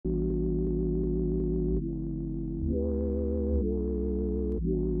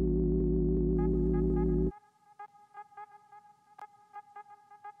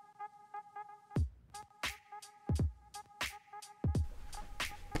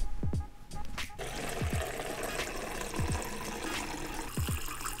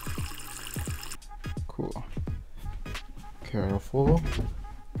Careful.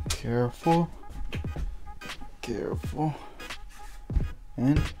 Careful. Careful.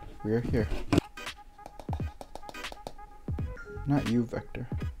 And we're here. Not you, Vector.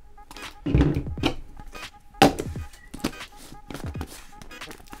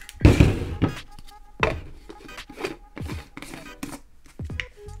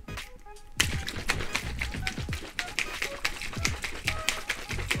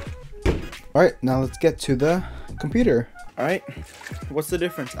 Alright, now let's get to the computer. Alright, what's the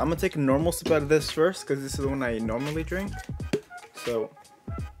difference? I'm gonna take a normal sip out of this first because this is the one I normally drink. So,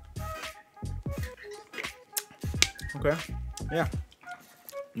 okay, yeah,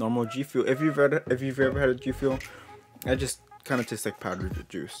 normal G Fuel. If you've ever had a G Fuel, it just kind of tastes like powdered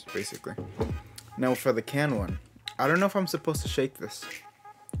juice, basically. Now for the can one, I don't know if I'm supposed to shake this,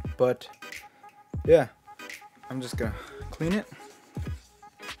 but yeah, I'm just gonna clean it.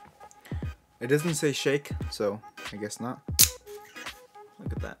 It doesn't say shake, so I guess not.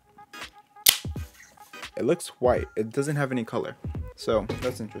 Look at that. It looks white. It doesn't have any color. So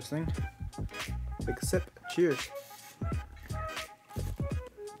that's interesting. Take a sip. Cheers.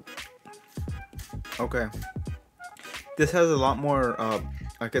 Okay. This has a lot more,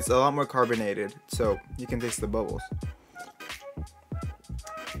 like it's a lot more carbonated, so you can taste the bubbles.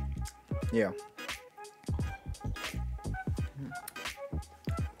 Yeah.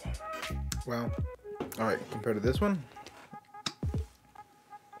 Wow. Alright, compared to this one.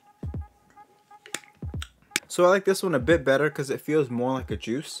 So I like this one a bit better because it feels more like a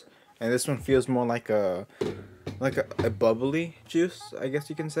juice. And this one feels more like a bubbly juice, I guess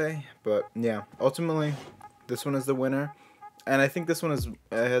you can say. But yeah, ultimately, this one is the winner. And I think this one is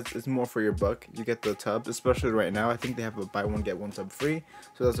more for your buck. You get the tub, especially right now. I think they have a buy one, get one tub free.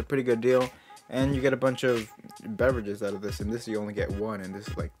 So that's a pretty good deal. And you get a bunch of beverages out of this, and this you only get one, and this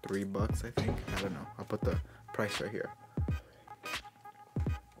is like $3, I think. I don't know. I'll put the price right here.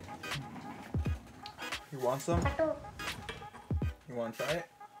 You want some? You want to try it?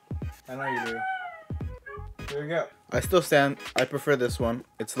 I know you do. Here we go. I still stand. I prefer this one.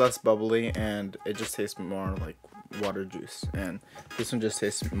 It's less bubbly, and it just tastes more like water juice. And this one just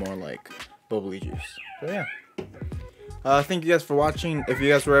tastes more like bubbly juice. So yeah. Thank you guys for watching. If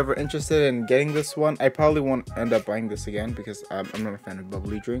you guys were ever interested in getting this one, I probably won't end up buying this again because I'm not a fan of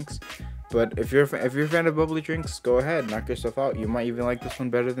bubbly drinks. But if you're a fan of bubbly drinks, go ahead, knock yourself out. You might even like this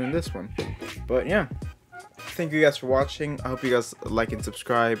one better than this one. But yeah, thank you guys for watching. I hope you guys like and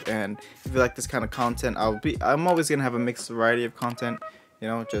subscribe. And if you like this kind of content, I'm always gonna have a mixed variety of content. You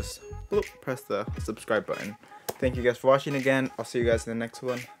know, just press the subscribe button. Thank you guys for watching again. I'll see you guys in the next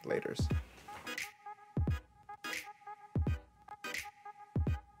one. Laters.